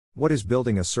What is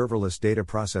building a serverless data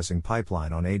processing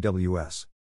pipeline on AWS?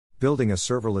 Building a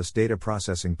serverless data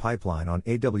processing pipeline on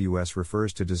AWS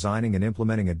refers to designing and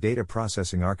implementing a data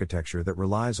processing architecture that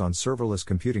relies on serverless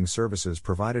computing services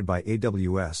provided by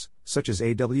AWS, such as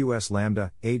AWS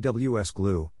Lambda, AWS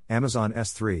Glue, Amazon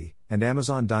S3, and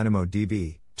Amazon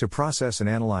DynamoDB, to process and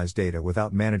analyze data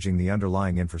without managing the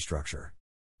underlying infrastructure.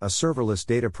 A serverless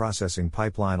data processing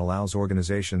pipeline allows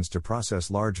organizations to process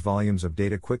large volumes of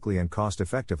data quickly and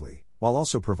cost-effectively, while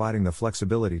also providing the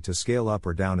flexibility to scale up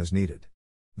or down as needed.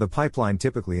 The pipeline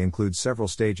typically includes several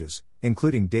stages,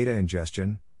 including data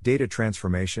ingestion, data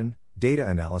transformation, data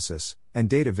analysis, and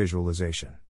data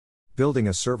visualization. Building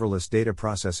a serverless data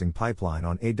processing pipeline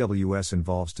on AWS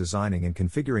involves designing and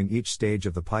configuring each stage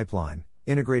of the pipeline,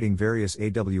 integrating various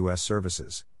AWS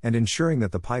services, and ensuring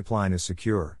that the pipeline is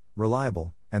secure,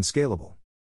 reliable, and scalable.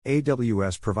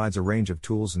 AWS provides a range of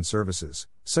tools and services,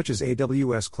 such as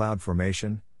AWS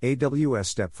CloudFormation, AWS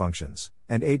Step Functions,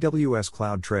 and AWS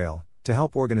CloudTrail, to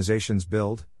help organizations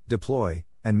build, deploy,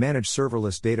 and manage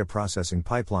serverless data processing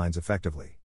pipelines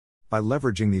effectively. By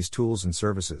leveraging these tools and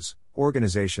services,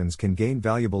 organizations can gain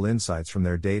valuable insights from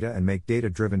their data and make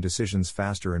data-driven decisions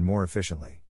faster and more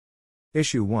efficiently.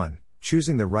 Issue 1.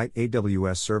 Choosing the right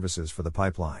AWS services for the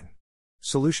pipeline.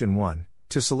 Solution 1.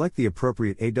 To select the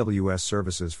appropriate AWS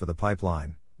services for the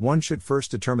pipeline, one should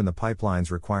first determine the pipeline's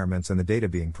requirements and the data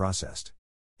being processed.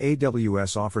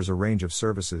 AWS offers a range of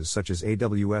services such as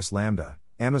AWS Lambda,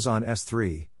 Amazon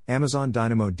S3, Amazon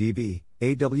DynamoDB,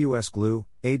 AWS Glue,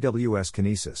 AWS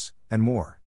Kinesis, and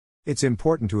more. It's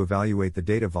important to evaluate the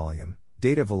data volume,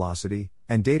 data velocity,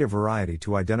 and data variety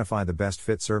to identify the best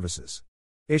fit services.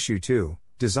 Issue 2.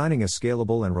 Designing a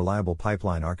scalable and reliable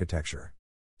pipeline architecture.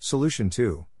 Solution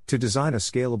 2. To design a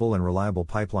scalable and reliable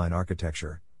pipeline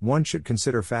architecture, one should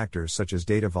consider factors such as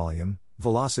data volume,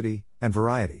 velocity, and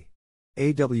variety.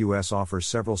 AWS offers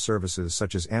several services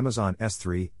such as Amazon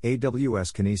S3,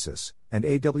 AWS Kinesis, and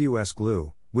AWS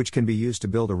Glue, which can be used to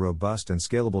build a robust and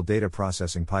scalable data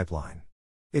processing pipeline.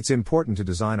 It's important to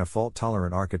design a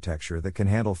fault-tolerant architecture that can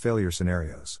handle failure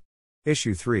scenarios.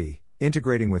 Issue 3.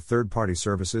 Integrating with third-party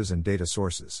services and data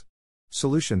sources.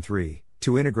 Solution 3.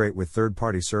 To integrate with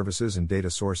third-party services and data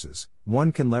sources,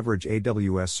 one can leverage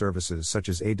AWS services such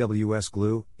as AWS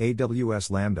Glue,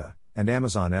 AWS Lambda, and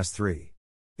Amazon S3.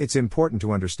 It's important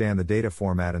to understand the data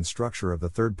format and structure of the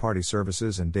third-party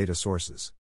services and data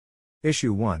sources.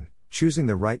 Issue 1. Choosing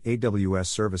the right AWS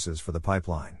services for the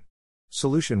pipeline.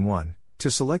 Solution 1. To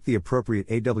select the appropriate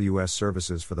AWS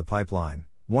services for the pipeline,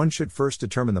 one should first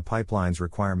determine the pipeline's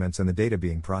requirements and the data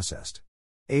being processed.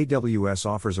 AWS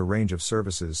offers a range of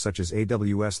services such as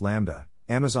AWS Lambda,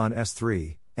 Amazon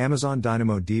S3, Amazon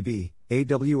DynamoDB,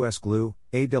 AWS Glue,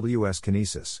 AWS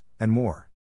Kinesis, and more.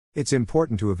 It's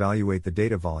important to evaluate the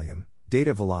data volume,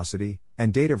 data velocity,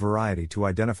 and data variety to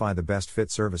identify the best fit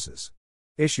services.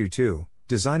 Issue 2.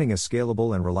 Designing a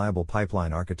scalable and reliable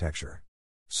pipeline architecture.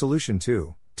 Solution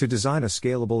 2. To design a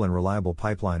scalable and reliable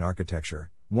pipeline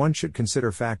architecture, one should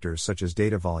consider factors such as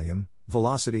data volume,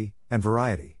 velocity, and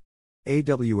variety.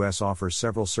 AWS offers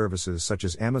several services such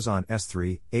as Amazon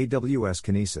S3, AWS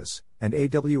Kinesis, and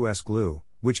AWS Glue,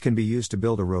 which can be used to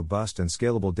build a robust and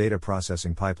scalable data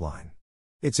processing pipeline.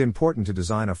 It's important to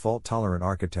design a fault-tolerant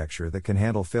architecture that can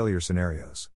handle failure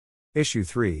scenarios. Issue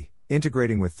 3.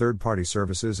 Integrating with third-party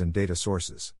services and data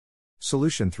sources.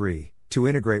 Solution 3. To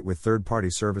integrate with third-party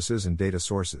services and data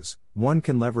sources, one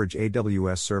can leverage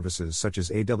AWS services such as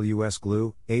AWS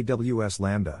Glue, AWS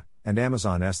Lambda, and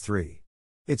Amazon S3.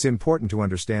 It's important to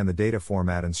understand the data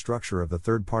format and structure of the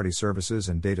third-party services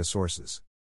and data sources.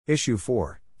 Issue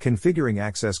 4. Configuring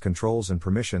access controls and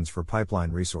permissions for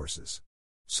pipeline resources.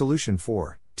 Solution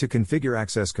 4. To configure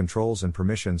access controls and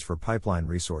permissions for pipeline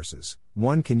resources,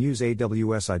 one can use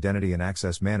AWS Identity and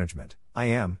Access Management,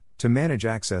 IAM, to manage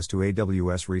access to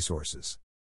AWS resources.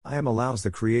 IAM allows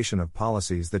the creation of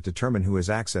policies that determine who has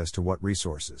access to what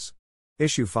resources.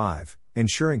 Issue 5.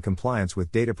 Ensuring compliance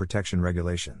with data protection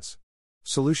regulations.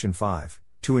 Solution 5.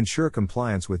 To ensure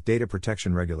compliance with data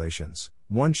protection regulations,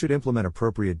 one should implement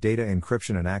appropriate data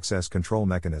encryption and access control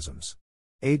mechanisms.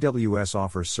 AWS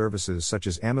offers services such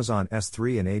as Amazon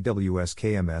S3 and AWS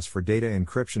KMS for data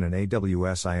encryption and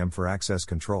AWS IAM for access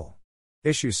control.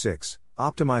 Issue 6.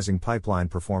 Optimizing pipeline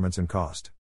performance and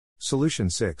cost. Solution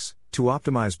 6. To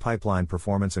optimize pipeline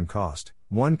performance and cost,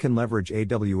 one can leverage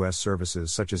AWS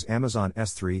services such as Amazon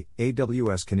S3,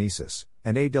 AWS Kinesis,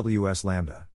 and AWS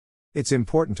Lambda. It's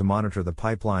important to monitor the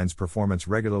pipeline's performance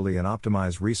regularly and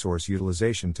optimize resource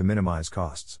utilization to minimize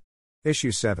costs.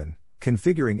 Issue 7.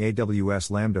 Configuring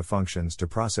AWS Lambda functions to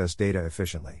process data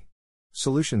efficiently.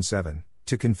 Solution 7.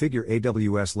 To configure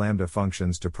AWS Lambda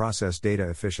functions to process data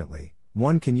efficiently,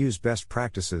 one can use best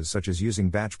practices such as using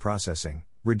batch processing,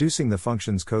 reducing the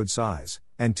function's code size,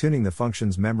 and tuning the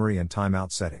function's memory and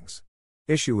timeout settings.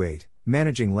 Issue 8.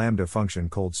 Managing Lambda function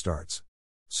cold starts.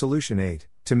 Solution 8.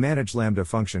 To manage Lambda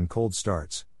function cold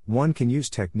starts, one can use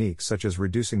techniques such as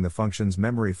reducing the function's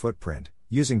memory footprint,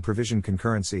 using provision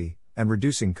concurrency, and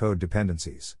reducing code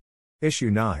dependencies.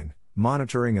 Issue 9.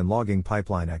 Monitoring and logging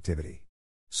pipeline activity.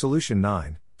 Solution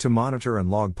 9. To monitor and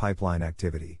log pipeline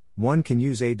activity, one can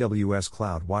use AWS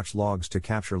Cloud Watch logs to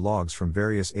capture logs from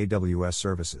various AWS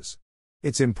services.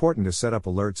 It's important to set up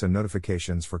alerts and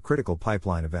notifications for critical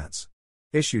pipeline events.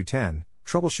 Issue 10.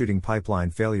 Troubleshooting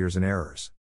pipeline failures and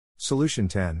errors. Solution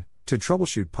 10. To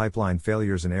troubleshoot pipeline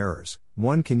failures and errors,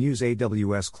 one can use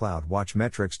AWS Cloud Watch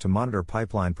metrics to monitor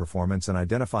pipeline performance and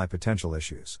identify potential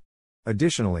issues.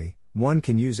 Additionally, one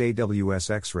can use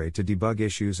AWS X-Ray to debug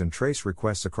issues and trace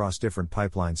requests across different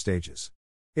pipeline stages.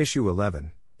 Issue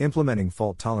 11. Implementing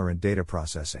fault-tolerant data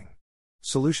processing.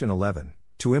 Solution 11.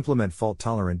 To implement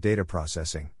fault-tolerant data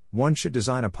processing, one should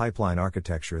design a pipeline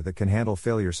architecture that can handle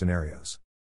failure scenarios.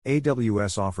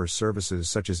 AWS offers services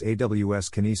such as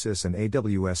AWS Kinesis and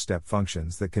AWS Step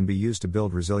functions that can be used to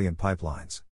build resilient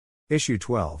pipelines. Issue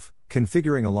 12.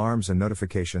 Configuring alarms and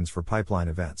notifications for pipeline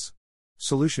events.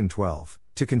 Solution 12.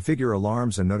 To configure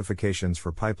alarms and notifications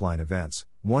for pipeline events,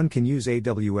 one can use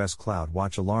AWS Cloud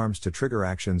Watch alarms to trigger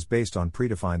actions based on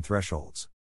predefined thresholds.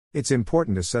 It's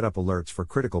important to set up alerts for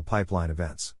critical pipeline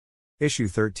events. Issue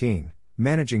 13.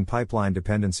 Managing pipeline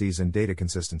dependencies and data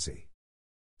consistency.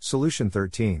 Solution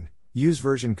 13. Use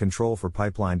version control for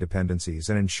pipeline dependencies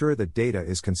and ensure that data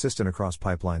is consistent across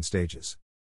pipeline stages.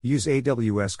 Use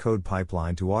AWS Code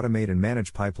Pipeline to automate and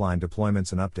manage pipeline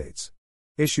deployments and updates.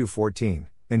 Issue 14.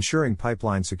 Ensuring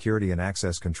pipeline security and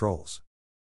access controls.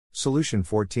 Solution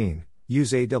 14.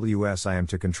 Use AWS IAM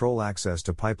to control access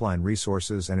to pipeline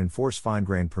resources and enforce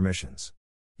fine-grained permissions.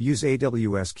 Use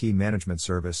AWS Key Management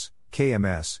Service,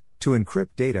 KMS, to encrypt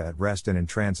data at rest and in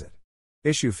transit.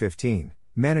 Issue 15.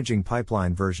 Managing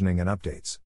pipeline versioning and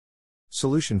updates.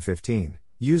 Solution 15.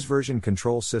 Use version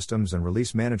control systems and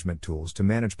release management tools to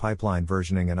manage pipeline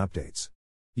versioning and updates.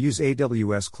 Use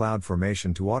AWS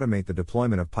CloudFormation to automate the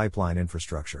deployment of pipeline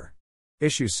infrastructure.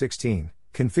 Issue 16.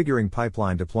 Configuring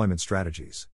pipeline deployment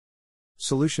strategies.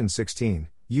 Solution 16.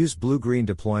 Use blue-green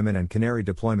deployment and canary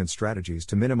deployment strategies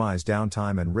to minimize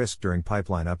downtime and risk during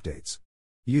pipeline updates.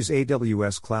 Use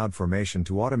AWS CloudFormation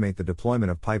to automate the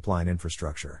deployment of pipeline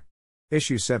infrastructure.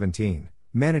 Issue 17.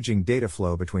 Managing data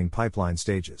flow between pipeline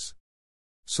stages.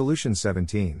 Solution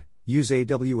 17. Use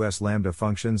AWS Lambda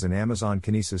functions and Amazon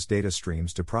Kinesis data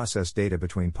streams to process data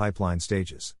between pipeline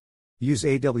stages. Use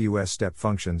AWS Step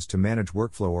functions to manage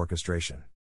workflow orchestration.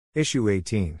 Issue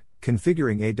 18.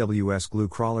 Configuring AWS Glue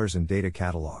crawlers and data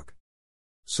catalog.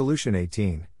 Solution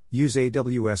 18. Use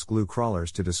AWS Glue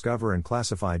crawlers to discover and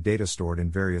classify data stored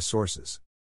in various sources.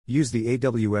 Use the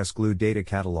AWS Glue data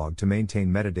catalog to maintain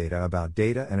metadata about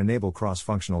data and enable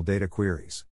cross-functional data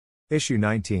queries. Issue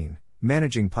 19.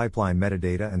 Managing pipeline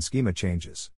metadata and schema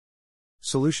changes.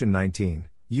 Solution 19.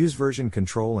 Use version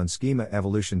control and schema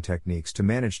evolution techniques to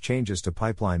manage changes to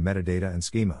pipeline metadata and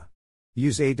schema.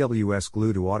 Use AWS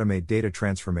Glue to automate data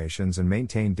transformations and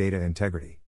maintain data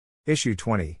integrity. Issue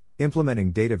 20.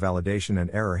 Implementing data validation and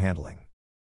error handling.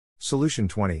 Solution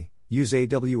 20. Use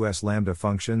AWS Lambda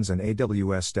functions and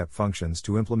AWS Step functions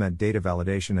to implement data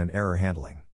validation and error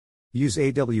handling. Use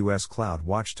AWS Cloud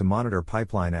Watch to monitor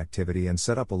pipeline activity and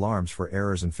set up alarms for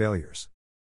errors and failures.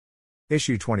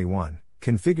 Issue 21.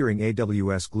 Configuring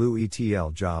AWS Glue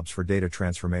ETL jobs for data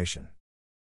transformation.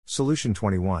 Solution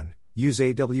 21. Use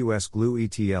AWS Glue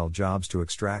ETL jobs to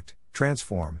extract,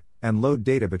 transform, and load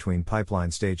data between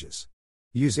pipeline stages.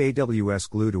 Use AWS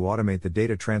Glue to automate the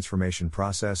data transformation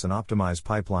process and optimize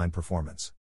pipeline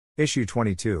performance. Issue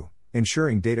 22.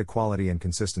 Ensuring data quality and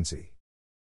consistency.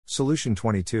 Solution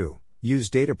 22. Use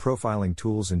data profiling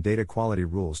tools and data quality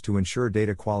rules to ensure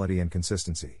data quality and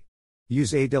consistency.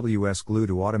 Use AWS Glue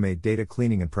to automate data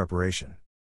cleaning and preparation.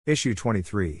 Issue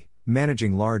 23.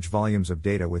 Managing large volumes of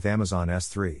data with Amazon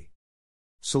S3.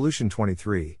 Solution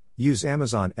 23. Use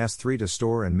Amazon S3 to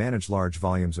store and manage large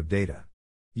volumes of data.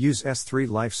 Use S3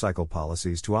 lifecycle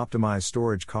policies to optimize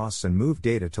storage costs and move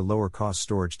data to lower cost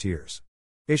storage tiers.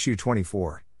 Issue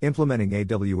 24. Implementing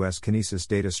AWS Kinesis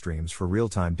data streams for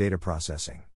real-time data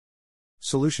processing.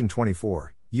 Solution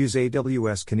 24. Use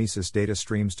AWS Kinesis data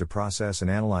streams to process and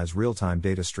analyze real-time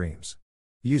data streams.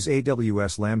 Use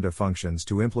AWS Lambda functions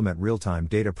to implement real-time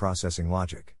data processing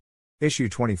logic. Issue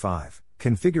 25.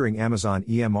 Configuring Amazon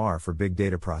EMR for big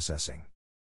data processing.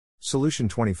 Solution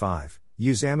 25.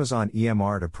 Use Amazon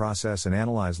EMR to process and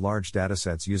analyze large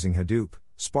datasets using Hadoop,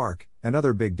 Spark, and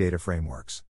other big data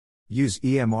frameworks. Use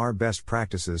EMR best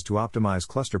practices to optimize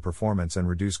cluster performance and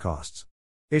reduce costs.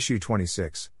 Issue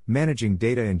 26, Managing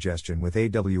Data Ingestion with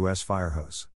AWS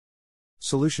Firehose.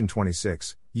 Solution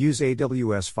 26, use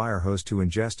AWS Firehose to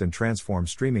ingest and transform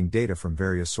streaming data from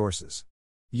various sources.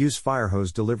 Use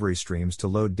Firehose delivery streams to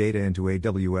load data into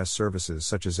AWS services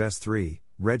such as S3,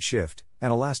 Redshift,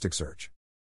 and Elasticsearch.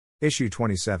 Issue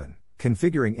 27,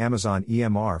 Configuring Amazon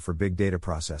EMR for Big Data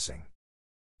Processing.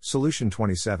 Solution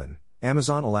 27,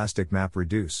 Amazon Elastic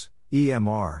MapReduce,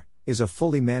 EMR, is a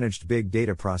fully managed big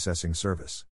data processing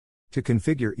service. To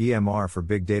configure EMR for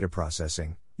big data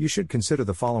processing, you should consider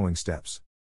the following steps.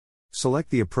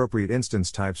 Select the appropriate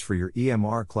instance types for your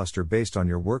EMR cluster based on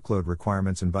your workload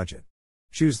requirements and budget.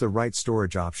 Choose the right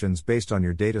storage options based on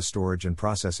your data storage and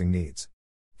processing needs.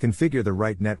 Configure the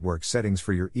right network settings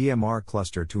for your EMR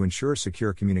cluster to ensure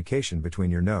secure communication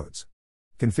between your nodes.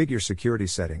 Configure security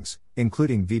settings,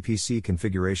 including VPC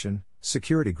configuration,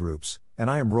 security groups,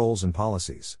 and IAM roles and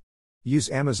policies. Use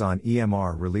Amazon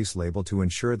EMR release label to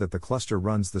ensure that the cluster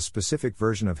runs the specific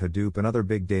version of Hadoop and other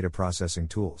big data processing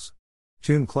tools.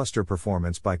 Tune cluster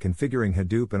performance by configuring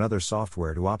Hadoop and other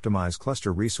software to optimize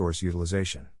cluster resource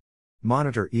utilization.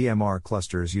 Monitor EMR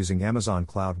clusters using Amazon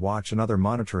CloudWatch and other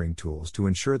monitoring tools to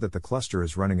ensure that the cluster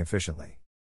is running efficiently.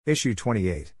 Issue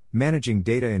 28, Managing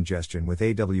Data Ingestion with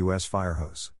AWS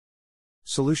Firehose.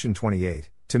 Solution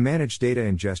 28, to manage data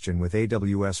ingestion with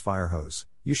AWS Firehose,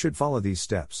 you should follow these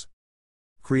steps.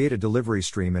 Create a delivery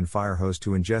stream in Firehose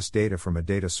to ingest data from a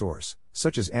data source,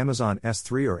 such as Amazon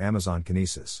S3 or Amazon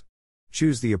Kinesis.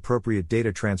 Choose the appropriate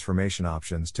data transformation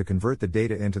options to convert the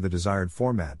data into the desired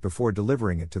format before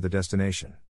delivering it to the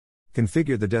destination.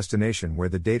 Configure the destination where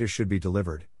the data should be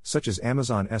delivered, such as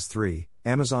Amazon S3,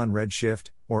 Amazon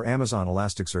Redshift, or Amazon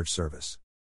Elasticsearch service.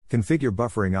 Configure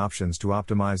buffering options to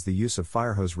optimize the use of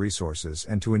Firehose resources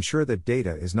and to ensure that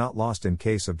data is not lost in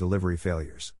case of delivery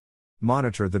failures.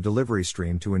 Monitor the delivery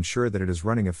stream to ensure that it is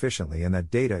running efficiently and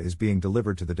that data is being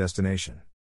delivered to the destination.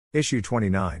 Issue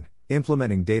 29,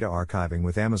 Implementing Data Archiving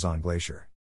with Amazon Glacier.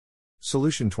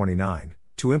 Solution 29,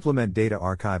 to implement data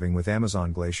archiving with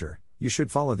Amazon Glacier, you should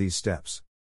follow these steps.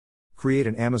 Create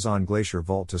an Amazon Glacier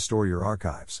vault to store your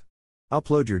archives.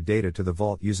 Upload your data to the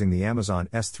vault using the Amazon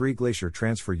S3 Glacier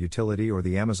Transfer Utility or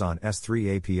the Amazon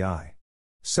S3 API.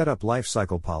 Set up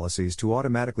lifecycle policies to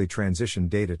automatically transition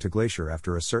data to Glacier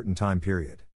after a certain time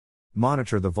period.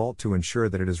 Monitor the vault to ensure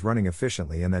that it is running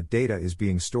efficiently and that data is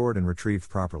being stored and retrieved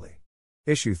properly.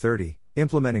 Issue 30,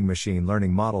 Implementing Machine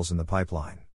Learning Models in the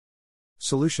Pipeline.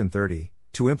 Solution 30,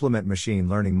 to implement machine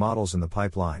learning models in the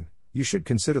pipeline, you should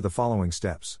consider the following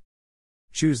steps.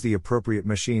 Choose the appropriate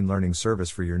machine learning service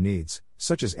for your needs,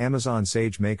 such as Amazon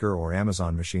SageMaker or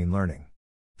Amazon Machine Learning.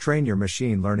 Train your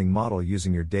machine learning model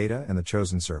using your data and the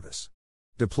chosen service.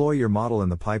 Deploy your model in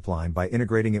the pipeline by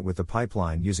integrating it with the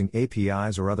pipeline using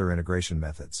APIs or other integration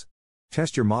methods.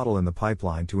 Test your model in the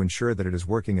pipeline to ensure that it is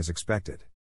working as expected.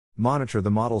 Monitor the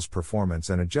model's performance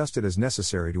and adjust it as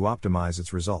necessary to optimize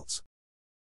its results.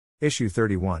 Issue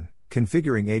 31,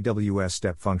 Configuring AWS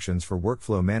Step Functions for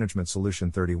Workflow Management.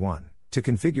 Solution 31, to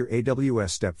configure AWS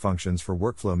Step Functions for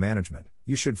workflow management,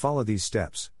 you should follow these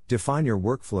steps. Define your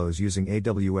workflows using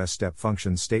AWS Step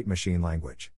Functions state machine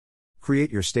language.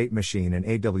 Create your state machine in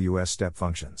AWS Step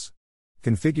Functions.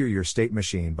 Configure your state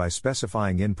machine by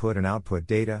specifying input and output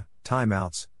data,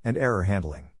 timeouts, and error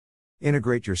handling.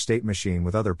 Integrate your state machine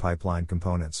with other pipeline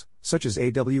components, such as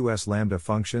AWS Lambda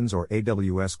functions or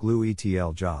AWS Glue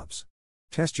ETL jobs.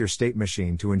 Test your state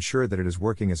machine to ensure that it is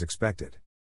working as expected.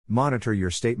 Monitor your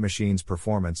state machine's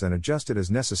performance and adjust it as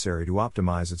necessary to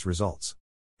optimize its results.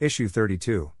 Issue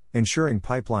 32, Ensuring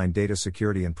Pipeline Data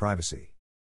Security and Privacy.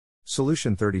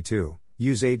 Solution 32,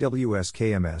 use AWS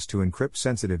KMS to encrypt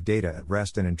sensitive data at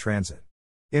rest and in transit.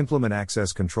 Implement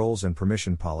access controls and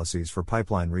permission policies for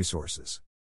pipeline resources.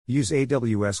 Use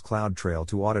AWS CloudTrail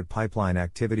to audit pipeline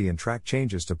activity and track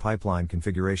changes to pipeline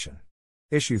configuration.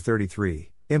 Issue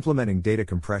 33, Implementing Data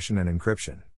Compression and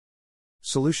Encryption.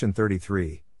 Solution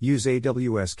 33, use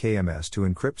AWS KMS to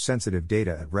encrypt sensitive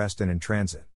data at rest and in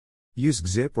transit. Use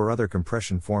XZIP or other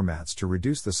compression formats to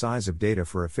reduce the size of data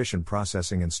for efficient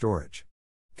processing and storage.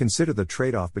 Consider the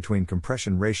trade-off between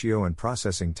compression ratio and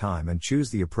processing time and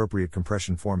choose the appropriate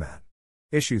compression format.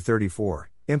 Issue 34,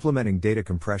 Implementing Data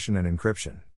Compression and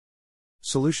Encryption.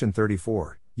 Solution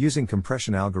 34, using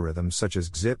compression algorithms such as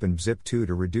XZIP and BZIP2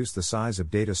 to reduce the size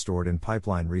of data stored in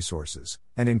pipeline resources,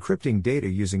 and encrypting data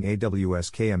using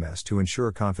AWS KMS to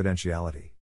ensure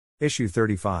confidentiality. Issue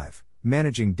 35,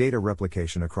 Managing Data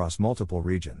Replication Across Multiple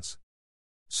Regions.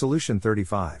 Solution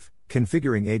 35,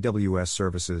 configuring AWS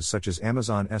services such as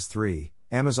Amazon S3,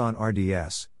 Amazon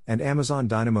RDS, and Amazon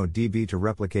DynamoDB to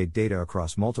replicate data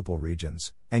across multiple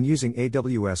regions, and using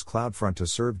AWS CloudFront to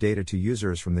serve data to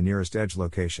users from the nearest edge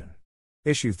location.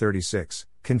 Issue 36,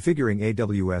 configuring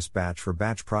AWS Batch for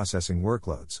batch processing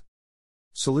workloads.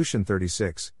 Solution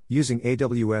 36, using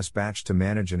AWS Batch to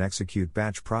manage and execute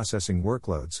batch processing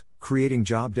workloads, creating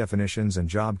job definitions and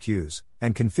job queues,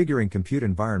 and configuring compute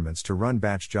environments to run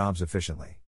batch jobs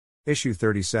efficiently. Issue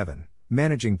 37,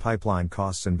 managing pipeline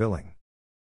costs and billing.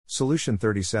 Solution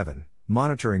 37,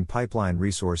 monitoring pipeline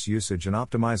resource usage and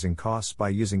optimizing costs by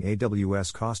using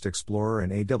AWS Cost Explorer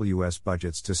and AWS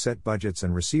Budgets to set budgets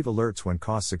and receive alerts when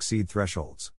costs exceed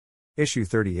thresholds. Issue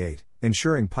 38,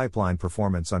 ensuring pipeline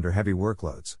performance under heavy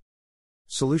workloads.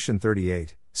 Solution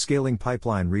 38, scaling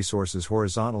pipeline resources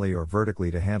horizontally or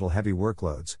vertically to handle heavy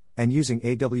workloads, and using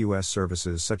AWS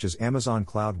services such as Amazon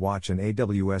CloudWatch and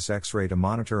AWS X-Ray to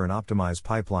monitor and optimize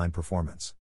pipeline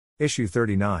performance. Issue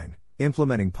 39,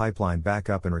 implementing pipeline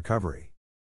backup and recovery.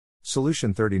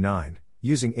 Solution 39,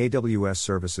 using AWS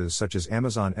services such as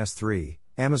Amazon S3,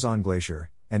 Amazon Glacier,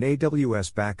 and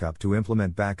AWS Backup to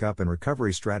implement backup and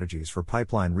recovery strategies for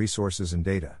pipeline resources and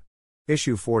data.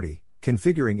 Issue 40,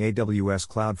 configuring AWS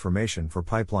CloudFormation for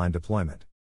pipeline deployment.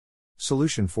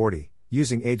 Solution 40,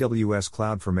 using AWS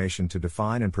CloudFormation to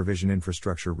define and provision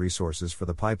infrastructure resources for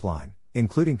the pipeline,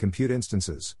 including compute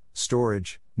instances,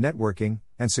 storage, networking,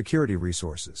 and security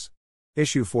resources.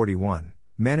 Issue 41,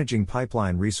 managing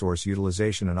pipeline resource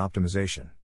utilization and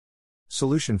optimization.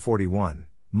 Solution 41,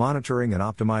 monitoring and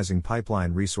optimizing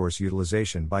pipeline resource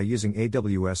utilization by using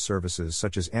AWS services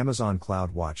such as Amazon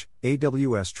CloudWatch,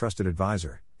 AWS Trusted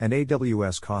Advisor, and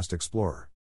AWS Cost Explorer.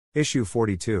 Issue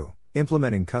 42,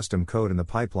 implementing custom code in the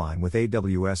pipeline with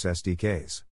AWS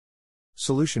SDKs.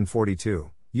 Solution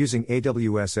 42, using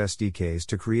AWS SDKs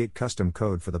to create custom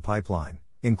code for the pipeline,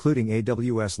 including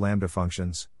AWS Lambda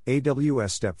functions,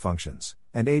 AWS Step functions,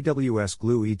 and AWS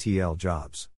Glue ETL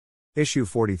jobs. Issue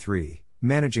 43,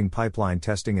 managing pipeline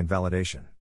testing and validation.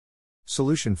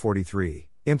 Solution 43,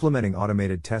 implementing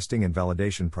automated testing and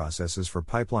validation processes for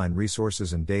pipeline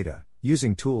resources and data,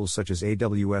 using tools such as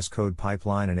AWS Code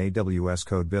Pipeline and AWS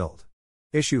Code Build.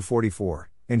 Issue 44,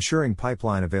 ensuring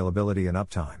pipeline availability and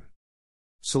uptime.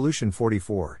 Solution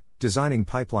 44, designing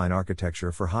pipeline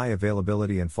architecture for high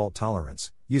availability and fault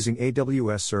tolerance, using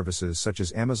AWS services such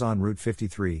as Amazon Route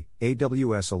 53,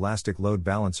 AWS Elastic Load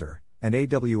Balancer, and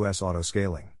AWS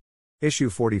Autoscaling.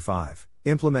 Issue 45,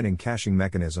 implementing caching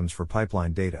mechanisms for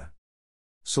pipeline data.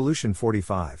 Solution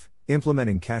 45,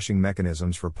 implementing caching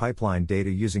mechanisms for pipeline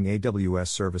data using AWS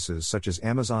services such as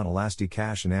Amazon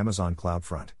ElastiCache and Amazon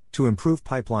CloudFront, to improve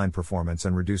pipeline performance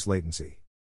and reduce latency.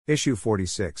 Issue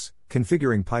 46,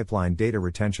 configuring pipeline data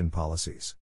retention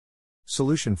policies.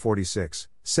 Solution 46,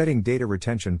 setting data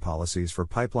retention policies for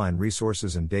pipeline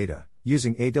resources and data,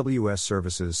 using AWS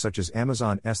services such as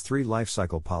Amazon S3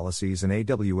 lifecycle policies and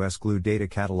AWS Glue data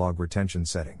catalog retention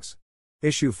settings.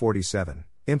 Issue 47,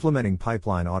 implementing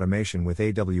pipeline automation with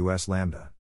AWS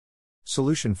Lambda.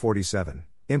 Solution 47,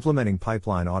 implementing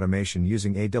pipeline automation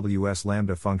using AWS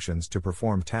Lambda functions to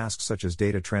perform tasks such as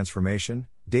data transformation,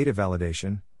 data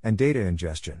validation, and data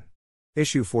ingestion.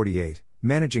 Issue 48,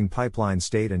 managing pipeline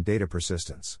state and data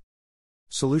persistence.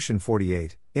 Solution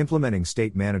 48, implementing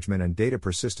state management and data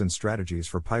persistence strategies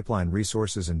for pipeline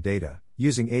resources and data,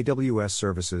 using AWS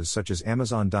services such as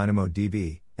Amazon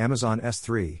DynamoDB, Amazon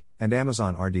S3, and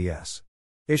Amazon RDS.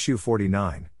 Issue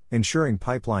 49, ensuring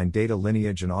pipeline data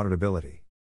lineage and auditability.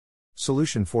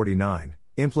 Solution 49,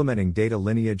 implementing data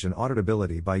lineage and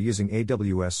auditability by using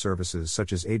AWS services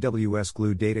such as AWS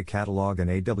Glue Data Catalog and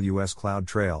AWS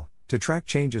CloudTrail, to track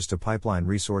changes to pipeline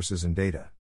resources and data.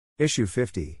 Issue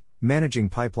 50, managing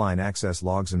pipeline access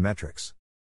logs and metrics.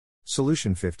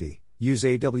 Solution 50, use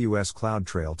AWS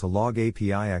CloudTrail to log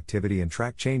API activity and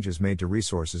track changes made to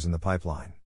resources in the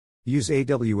pipeline. Use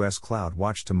AWS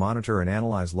CloudWatch to monitor and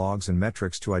analyze logs and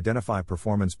metrics to identify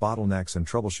performance bottlenecks and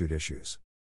troubleshoot issues.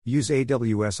 Use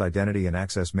AWS Identity and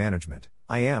Access Management,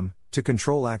 IAM, to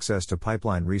control access to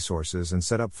pipeline resources and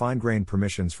set up fine-grained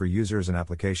permissions for users and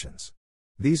applications.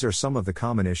 These are some of the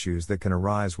common issues that can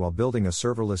arise while building a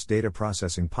serverless data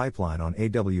processing pipeline on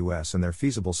AWS and their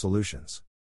feasible solutions.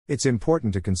 It's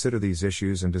important to consider these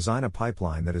issues and design a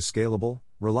pipeline that is scalable,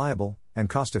 reliable, and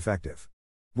cost-effective.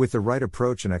 With the right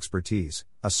approach and expertise,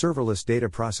 a serverless data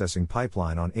processing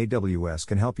pipeline on AWS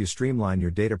can help you streamline your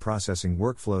data processing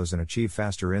workflows and achieve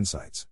faster insights.